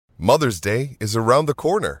Mother's Day is around the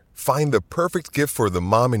corner. Find the perfect gift for the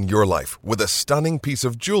mom in your life with a stunning piece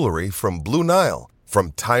of jewelry from Blue Nile.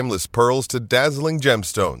 From timeless pearls to dazzling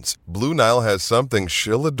gemstones, Blue Nile has something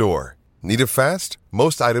she'll adore. Need it fast?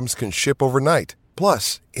 Most items can ship overnight.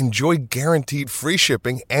 Plus, enjoy guaranteed free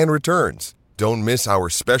shipping and returns. Don't miss our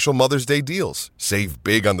special Mother's Day deals. Save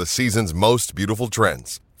big on the season's most beautiful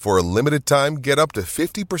trends. For a limited time, get up to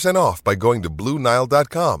 50% off by going to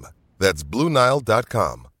BlueNile.com. That's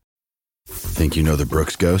BlueNile.com. Think you know the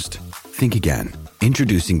Brooks Ghost? Think again.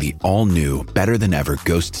 Introducing the all-new, better-than-ever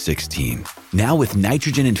Ghost 16. Now with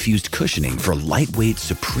nitrogen-infused cushioning for lightweight,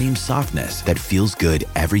 supreme softness that feels good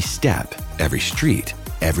every step, every street,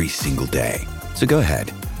 every single day. So go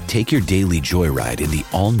ahead, take your daily joyride in the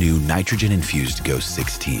all-new nitrogen-infused Ghost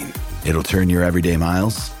 16. It'll turn your everyday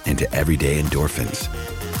miles into everyday endorphins.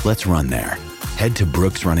 Let's run there. Head to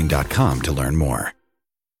brooksrunning.com to learn more.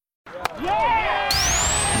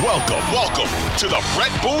 Welcome to the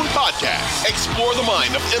Brett Boone Podcast. Explore the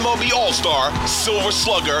mind of MLB All-Star, Silver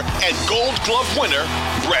Slugger, and Gold Glove winner,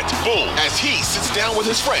 Brett Boone, as he sits down with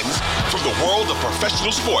his friends from the world of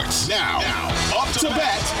professional sports. Now up to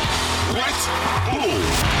bat, Brett Boone.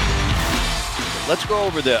 Let's go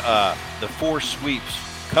over the four sweeps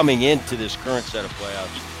coming into this current set of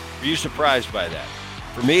playoffs. Were you surprised by that?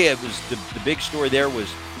 For me, it was the big story there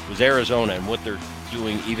was Arizona and what they're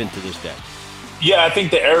doing even to this day. Yeah, I think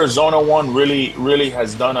the Arizona one really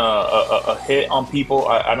has done a hit on people.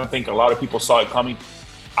 I don't think a lot of people saw it coming.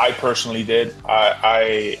 I personally did.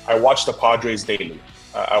 I watched the Padres daily.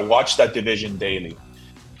 I watched that division daily.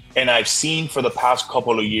 And I've seen for the past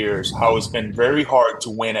couple of years how it's been very hard to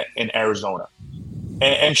win in Arizona.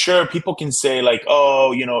 And sure, people can say like,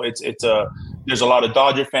 oh, you know, there's a lot of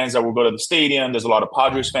Dodger fans that will go to the stadium. There's a lot of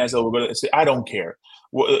Padres fans that will go to the stadium. I don't care.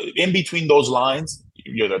 In between those lines,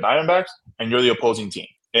 you're the Diamondbacks and you're the opposing team.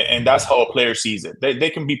 And that's how a player sees it. They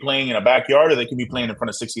can be playing in a backyard or they can be playing in front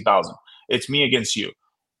of 60,000. It's me against you.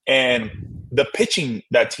 And the pitching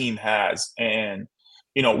that team has, and,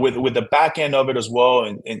 you know, with the back end of it as well,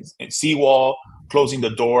 and Seawall closing the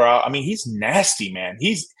door out. I mean, he's nasty, man.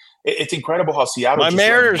 It's incredible how Seattle. My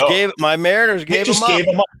Mariners gave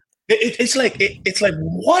him up. It's like,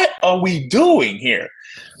 what are we doing here?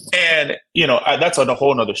 And, you know, that's a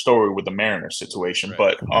whole nother story with the Mariners situation.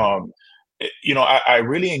 Right. But, you know, I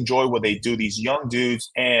really enjoy what they do, these young dudes.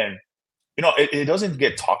 And, you know, it doesn't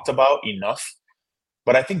get talked about enough.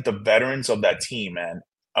 But I think the veterans of that team, man,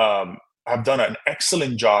 have done an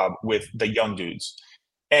excellent job with the young dudes.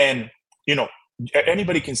 And, you know,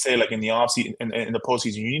 anybody can say, like, in the offseason, in the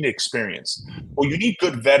postseason, you need experience. Well, you need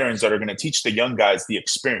good veterans that are going to teach the young guys the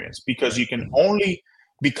experience, because you can only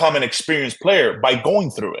become an experienced player by going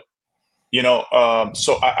through it. You know,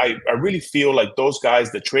 so I really feel like those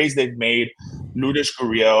guys, the trades they've made, Lourdes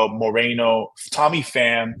Gurriel, Moreno, Tommy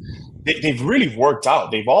Pham, they've really worked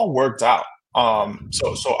out. They've all worked out.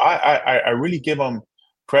 So I really give them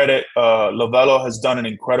credit. Lovello has done an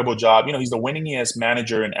incredible job. You know, he's the winningest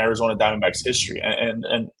manager in Arizona Diamondbacks history.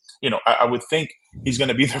 And you know, I would think he's going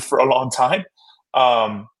to be there for a long time.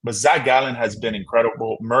 But Zach Gallen has been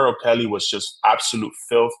incredible. Merrill Kelly was just absolute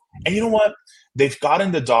filth. And you know what? They've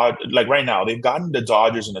gotten the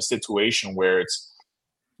Dodgers in a situation where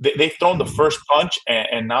they've thrown the first punch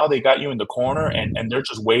and now they got you in the corner and they're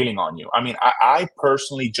just wailing on you. I mean, I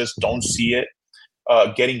personally just don't see it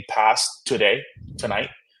getting past tonight.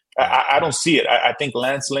 I don't see it. I think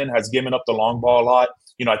Lance Lynn has given up the long ball a lot.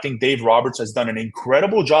 You know, I think Dave Roberts has done an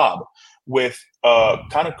incredible job with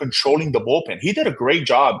kind of controlling the bullpen. He did a great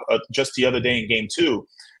job just the other day in Game 2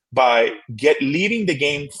 by leaving the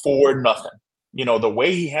game 4-0. You know, the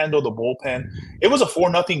way he handled the bullpen, it was a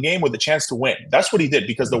 4-0 game with a chance to win. That's what he did,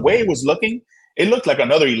 because the way it was looking, it looked like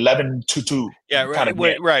another 11-2. Yeah, right. Kind of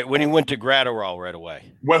right. When he went to Gratterall right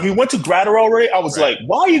away. When he went to Gratterall already, I was like,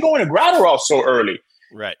 why are you going to Gratterall so early?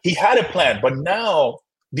 Right. He had it planned. But now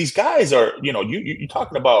these guys are, you know, you're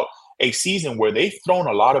talking about a season where they've thrown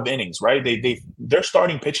a lot of innings, right? Their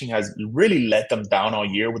starting pitching has really let them down all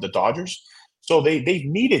year with the Dodgers. So they've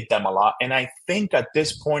needed them a lot. And I think at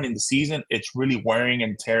this point in the season, it's really wearing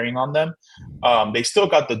and tearing on them. They still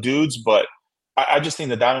got the dudes, but I just think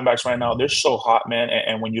the Diamondbacks right now, they're so hot, man.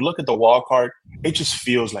 And when you look at the wild card, it just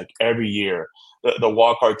feels like every year the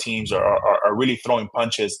wild card teams are really throwing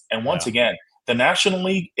punches. And once again, the National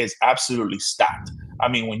League is absolutely stacked. I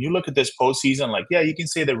mean, when you look at this postseason, like, yeah, you can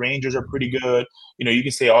say the Rangers are pretty good. You know, you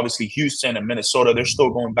can say obviously Houston and Minnesota, they're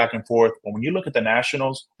still going back and forth. But when you look at the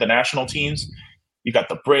national teams, you got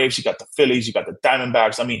the Braves, you got the Phillies, you got the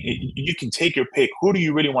Diamondbacks. I mean, you can take your pick. Who do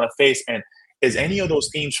you really want to face? And is any of those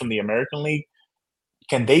teams from the American League,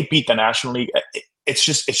 can they beat the National League? it's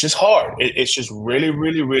just hard. It's just really,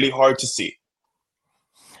 really, really hard to see.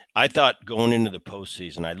 I thought going into the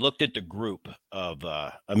postseason, I looked at the group of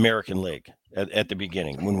American League at the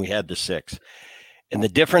beginning when we had the 6. And the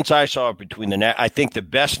difference I saw between I think the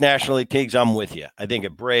best National League teams, I'm with you. I think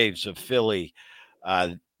of Braves, of Philly,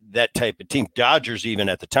 that type of team, Dodgers even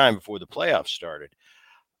at the time before the playoffs started.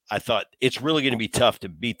 I thought it's really going to be tough to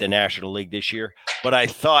beat the National League this year. But I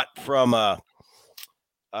thought from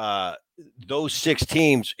those 6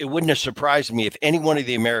 teams, it wouldn't have surprised me if any one of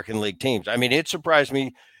the American League teams. I mean, it surprised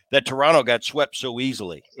me that Toronto got swept so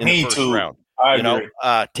easily in the first round. I agree.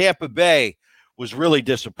 Tampa Bay was really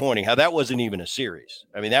disappointing. How that wasn't even a series.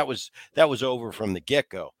 I mean, that was over from the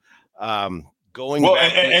get-go. And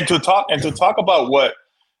to talk about what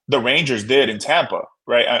the Rangers did in Tampa,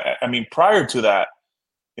 right? I mean, prior to that,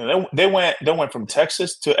 they went from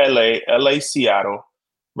Texas to LA, Seattle,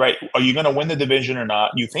 right? Are you going to win the division or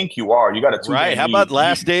not? You think you are. You got a 2-game right. How about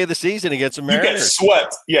last day of the season against the Mariners? You get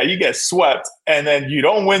swept. Yeah, you get swept, and then you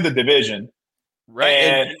don't win the division. Right.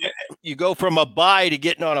 And you go from a bye to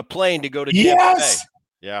getting on a plane to go to Tampa Bay.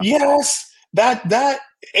 Yeah. Yes. That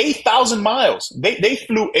 8,000 miles. They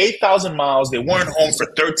flew 8,000 miles. They weren't home for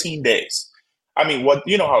 13 days. I mean,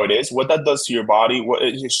 you know how it is. What that does to your body.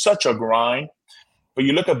 It's such a grind. But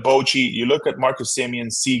you look at Bochy, you look at Marcus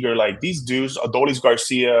Semien, Seager, like these dudes, Adolis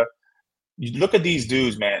Garcia. You look at these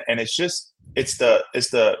dudes, man, and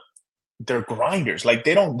they're grinders. Like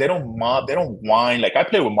they don't mob, they don't whine. Like I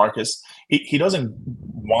play with Marcus. He doesn't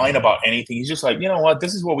whine about anything. He's just like, you know what,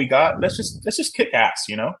 this is what we got. Let's just kick ass,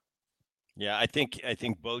 Yeah, I think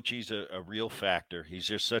Bochy's a real factor. He's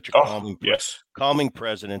just such a calming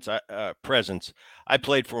presence. I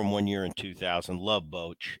played for him 1 year in 2000. Love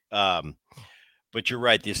Boch. But you're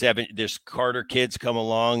right. This Carter kid's come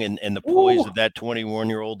along, and the poise of that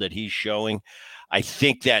 21-year-old that he's showing. I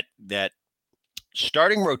think that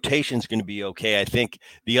starting rotation is going to be okay. I think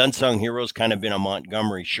the unsung hero's kind of been a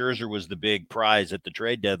Montgomery. Scherzer was the big prize at the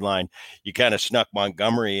trade deadline. You kind of snuck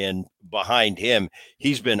Montgomery in behind him.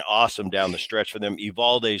 He's been awesome down the stretch for them.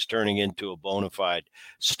 Evalde's turning into a bona fide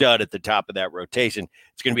stud at the top of that rotation.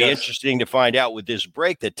 It's going to be interesting to find out with this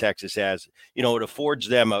break that Texas has. It affords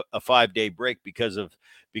them a 5-day break because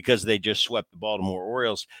they just swept the Baltimore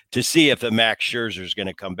Orioles, to see if the Max Scherzer is going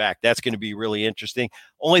to come back. That's going to be really interesting.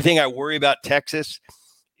 Only thing I worry about Texas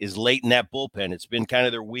is late in that bullpen. It's been kind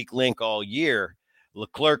of their weak link all year.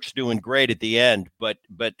 Leclerc's doing great at the end, but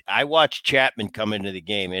I watched Chapman come into the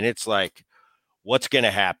game, and it's like, what's going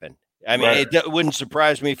to happen? I mean, It wouldn't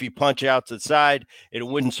surprise me if he punch out to the side. It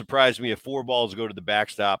wouldn't surprise me if 4 balls go to the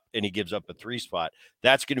backstop and he gives up a 3 spot.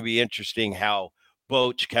 That's going to be interesting how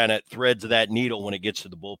Boch kind of threads that needle when it gets to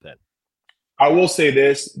the bullpen. I will say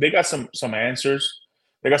this. They got some answers.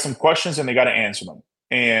 They got some questions, and they got to answer them.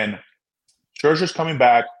 And Scherzer's coming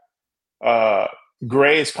back.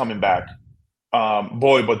 Gray is coming back.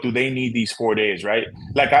 But do they need these 4 days, right?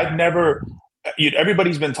 Like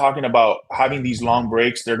everybody's been talking about having these long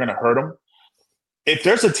breaks. They're going to hurt them. If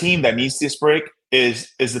there's a team that needs this break,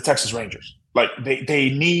 is the Texas Rangers. Like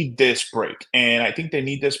they need this break. And I think they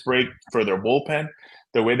need this break for their bullpen,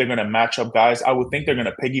 the way they're going to match up guys. I would think they're going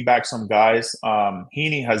to piggyback some guys.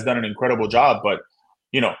 Heaney has done an incredible job, but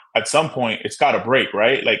at some point it's got to break,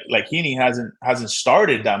 right? Like Heaney hasn't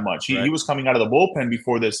started that much. He was coming out of the bullpen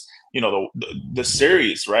before this, the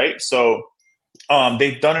series, right? So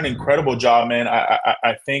they've done an incredible job, man.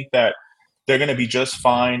 I think that they're going to be just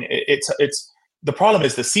fine. It's the problem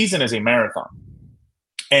is the season is a marathon,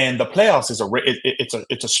 and the playoffs is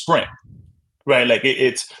it's a sprint, right? Like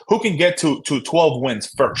it's who can get to 12 wins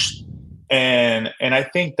first. And I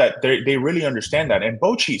think that they really understand that. And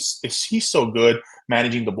Bochy, he's so good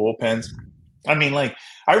managing the bullpens. I mean, like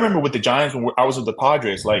I remember with the Giants when I was with the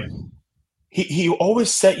Padres, like he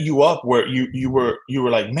always set you up where you were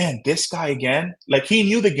like, man, this guy again. Like he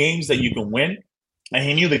knew the games that you can win, and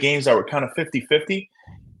he knew the games that were kind of 50-50.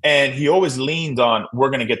 And he always leaned on, we're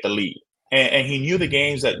going to get the lead. And he knew the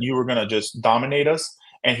games that you were going to just dominate us,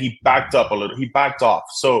 and he backed up a little. He backed off.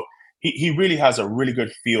 So he really has a really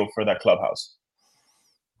good feel for that clubhouse.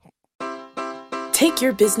 Take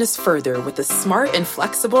your business further with the smart and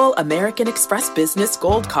flexible American Express Business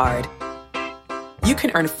Gold Card. You can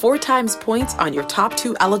earn 4 times points on your top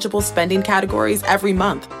 2 eligible spending categories every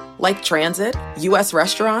month, like transit, U.S.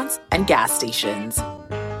 restaurants, and gas stations.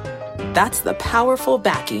 That's the powerful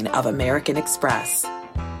backing of American Express.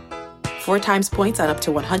 4 times points on up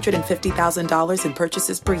to $150,000 in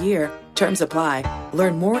purchases per year. Terms apply.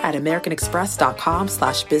 Learn more at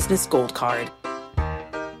americanexpress.com/business gold card.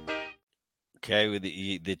 Okay, with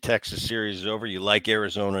the Texas series is over. You like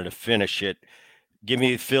Arizona to finish it. Give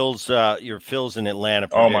me Phil's your Phil's in Atlanta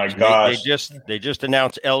Oh my prediction. gosh. They just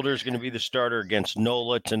announced Elder's going to be the starter against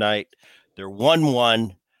Nola tonight. They're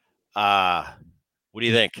 1-1. What do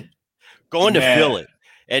you think? Going to Man, Philly.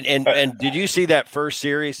 And did you see that first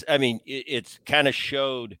series? I mean, it's kind of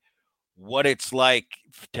showed what it's like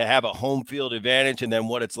to have a home field advantage and then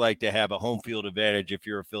what it's like to have a home field advantage if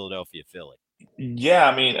you're a Philadelphia Philly. yeah,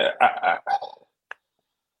 I mean,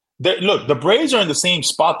 look, the Braves are in the same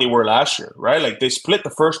spot they were last year, right? Like they split the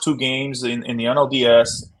first two games in the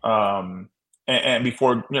NLDS, and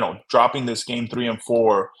before dropping this game 3 and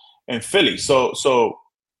 4 in Philly. So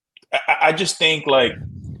I just think like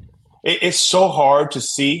it's so hard to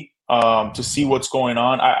see what's going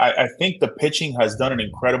on. I think the pitching has done an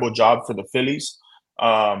incredible job for the Phillies.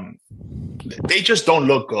 They just don't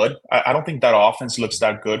look good. I don't think that offense looks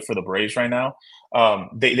that good for the Braves right now.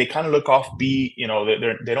 They kind of look offbeat.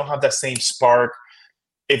 They don't have that same spark.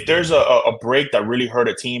 If there's a break that really hurt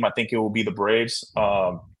a team, I think it will be the Braves.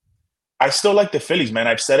 I still like the Phillies, man.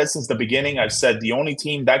 I've said it since the beginning. I've said the only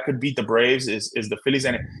team that could beat the Braves is the Phillies,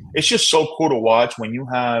 and it's just so cool to watch when you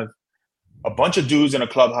have a bunch of dudes in a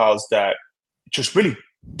clubhouse that just really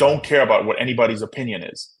don't care about what anybody's opinion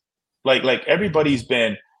is. Like everybody's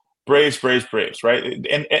been Braves, right?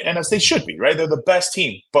 And as they should be, right? They're the best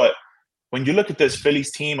team. But when you look at this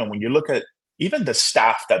Phillies team, and when you look at even the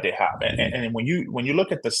staff that they have, and when you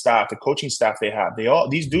look at the staff, the coaching staff they have,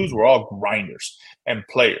 these dudes were all grinders and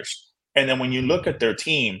players. And then when you look at their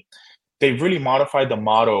team, they've really modified the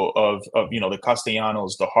motto of the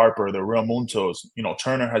Castellanos, the Harper, the Real Muntos.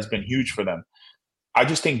 Turner has been huge for them. I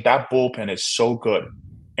just think that bullpen is so good.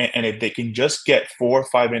 And if they can just get 4 or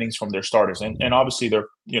 5 innings from their starters, and obviously they're,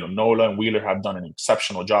 Nola and Wheeler have done an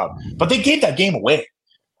exceptional job, but they gave that game away.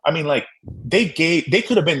 I mean, like they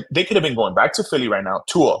could have been going back to Philly right now,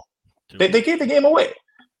 2-0. They gave the game away.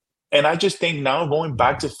 And I just think now going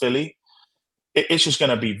back to Philly, it's just going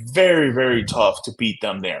to be very, very tough to beat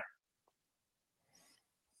them there.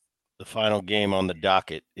 The final game on the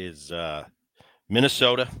docket is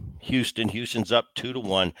Minnesota, Houston. Houston's up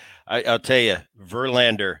 2-1. I'll tell you,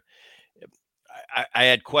 Verlander, I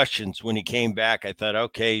had questions when he came back. I thought,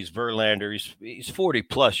 okay, he's Verlander. He's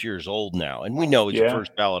 40-plus years old now, and we know he's a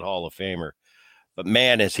first-ballot Hall of Famer. But,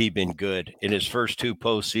 man, has he been good in his first 2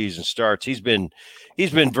 postseason starts. He's been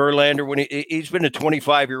Verlander when he's been a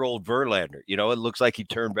 25-year-old Verlander. It looks like he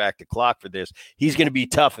turned back the clock for this. He's going to be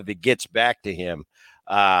tough if it gets back to him.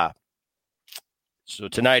 So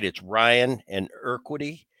tonight it's Ryan and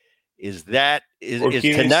Urquidy. Is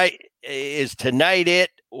tonight it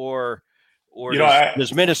or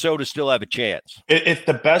does Minnesota still have a chance? If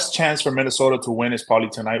the best chance for Minnesota to win is probably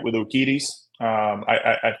tonight with Urquidy.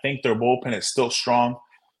 I think their bullpen is still strong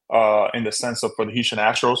in the sense of for the Houston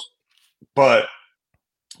Astros. But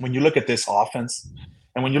when you look at this offense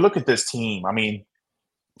and when you look at this team, I mean,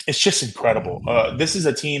 it's just incredible. This is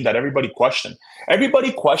a team that everybody questioned.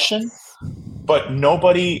 But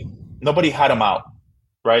nobody had them out,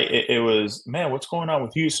 right? It was, man, what's going on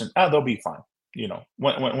with Houston? They'll be fine.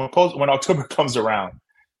 When October comes around,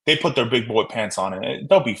 they put their big boy pants on and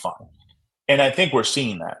they'll be fine. And I think we're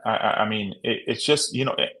seeing that. I mean, it's just,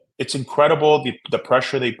 it's incredible the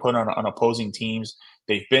pressure they put on opposing teams.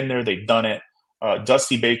 They've been there, they've done it.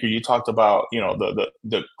 Dusty Baker, you talked about,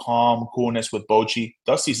 the calm coolness with Bochy.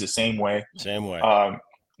 Dusty's the same way. Same way.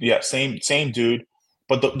 Same dude.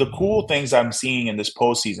 But the cool things I'm seeing in this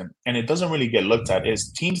postseason, and it doesn't really get looked at,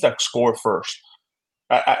 is teams that score first.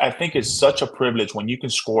 I think it's such a privilege when you can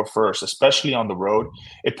score first, especially on the road.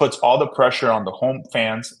 It puts all the pressure on the home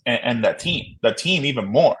fans and that team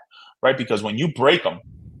even more, right? Because when you break them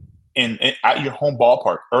at your home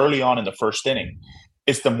ballpark early on in the first inning,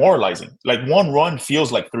 it's demoralizing. Like 1 run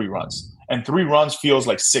feels like 3 runs, and 3 runs feels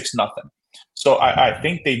like 6-0. So I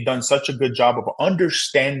think they've done such a good job of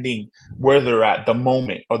understanding where they're at, the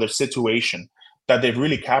moment or the situation, that they've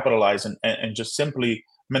really capitalized and just simply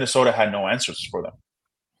Minnesota had no answers for them.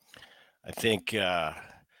 I think,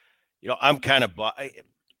 I'm kind of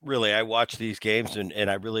really, I watch these games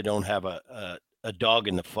and I really don't have a dog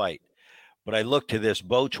in the fight. But I look to this.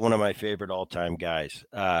 Boch, one of my favorite all-time guys.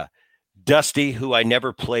 Dusty, who I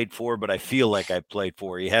never played for, but I feel like I played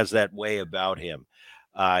for. He has that way about him.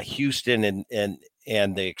 Houston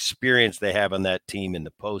and the experience they have on that team in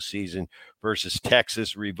the postseason versus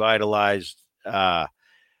Texas revitalized.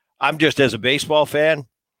 I'm just, as a baseball fan,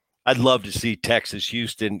 I'd love to see Texas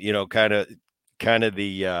Houston, kind of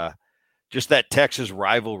the just that Texas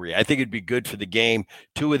rivalry. I think it'd be good for the game.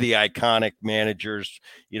 2 of the iconic managers,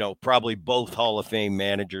 probably both Hall of Fame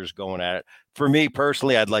managers going at it. For me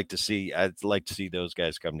personally, I'd like to see those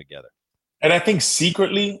guys come together. And I think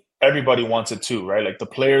secretly, everybody wants it too, right? Like the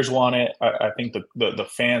players want it. I think the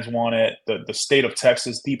fans want it. The state of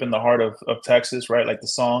Texas, deep in the heart of Texas, right? Like the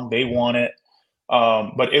song, they want it.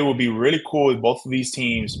 But it would be really cool with both of these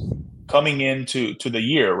teams coming into the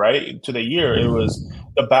year, right? To the year, it was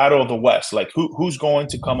the battle of the West. Like who's going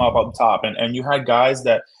to come up on top? And you had guys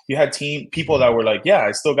that you had people that were like, yeah,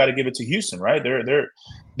 I still got to give it to Houston, right? They're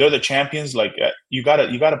the champions. Like you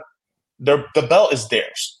gotta. The belt is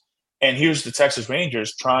theirs. And here's the Texas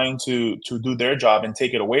Rangers trying to do their job and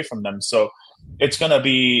take it away from them. So it's going to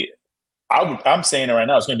be, I'm saying it right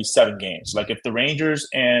now, it's going to be 7 games. Like if the Rangers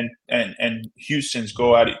and Houston's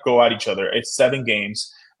go at each other, it's 7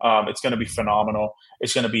 games. It's going to be phenomenal.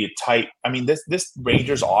 It's going to be tight. I mean, this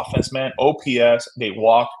Rangers offense, man, OPS, they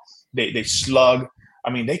walk, they slug.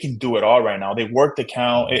 I mean, they can do it all right now. They work the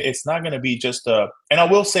count. It's not going to be just and I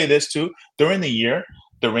will say this too, during the year,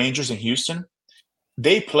 the Rangers in Houston,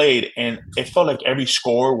 they played and it felt like every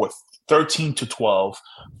score was 13-12,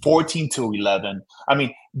 14-11. I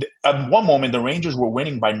mean, at one moment, the Rangers were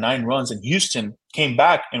winning by 9 runs and Houston came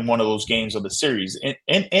back in one of those games of the series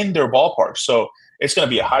in their ballpark. So it's going to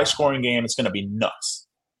be a high scoring game. It's going to be nuts.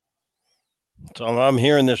 So I'm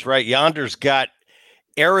hearing this right. Yonder's got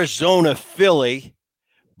Arizona, Philly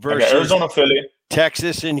versus Arizona, Philly,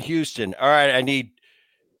 Texas, and Houston. All right, I need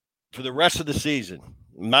for the rest of the season.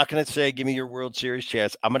 I'm not going to say give me your World Series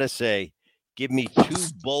chance. I'm going to say give me 2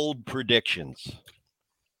 bold predictions.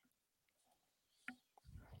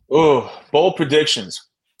 Oh, bold predictions.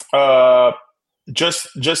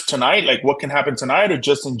 Just tonight, like what can happen tonight, or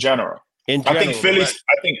just in general? In general, I think Phillies.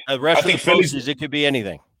 I think Phillies. It could be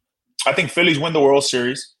anything. I think Phillies win the World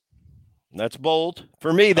Series. That's bold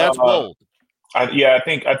for me. That's bold. I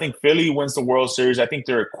think Philly wins the World Series. I think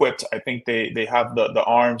they're equipped. I think they have the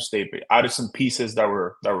arms. They added some pieces that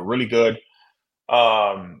were really good.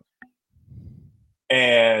 And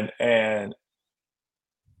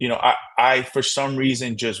you know, I for some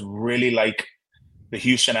reason just really like the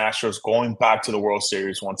Houston Astros going back to the World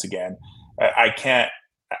Series once again. I can't.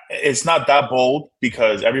 It's not that bold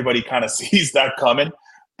because everybody kind of sees that coming,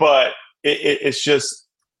 but it's just.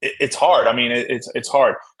 It's hard. I mean, it's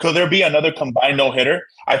hard. Could there be another combined no-hitter?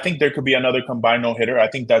 I think there could be another combined no-hitter. I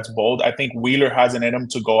think that's bold. I think Wheeler has it in him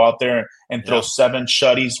to go out there and throw 7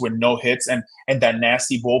 shutties with no hits and that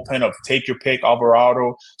nasty bullpen of take your pick,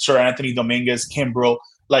 Alvarado, Sir Anthony Dominguez, Kimbrel.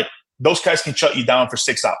 Like, those guys can shut you down for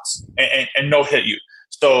 6 outs and no-hit you.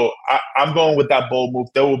 So I'm going with that bold move.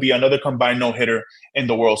 There will be another combined no-hitter in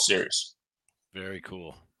the World Series. Very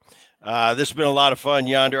cool. This has been a lot of fun,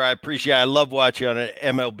 Yonder. I appreciate it. I love watching on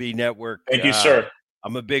MLB Network. Thank you, sir.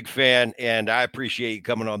 I'm a big fan, and I appreciate you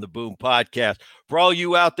coming on the Boom Podcast. For all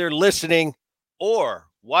you out there listening or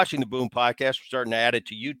watching the Boom Podcast, we're starting to add it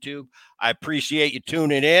to YouTube. I appreciate you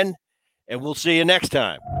tuning in, and we'll see you next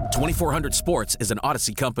time. 2400 Sports is an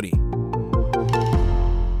Odyssey company.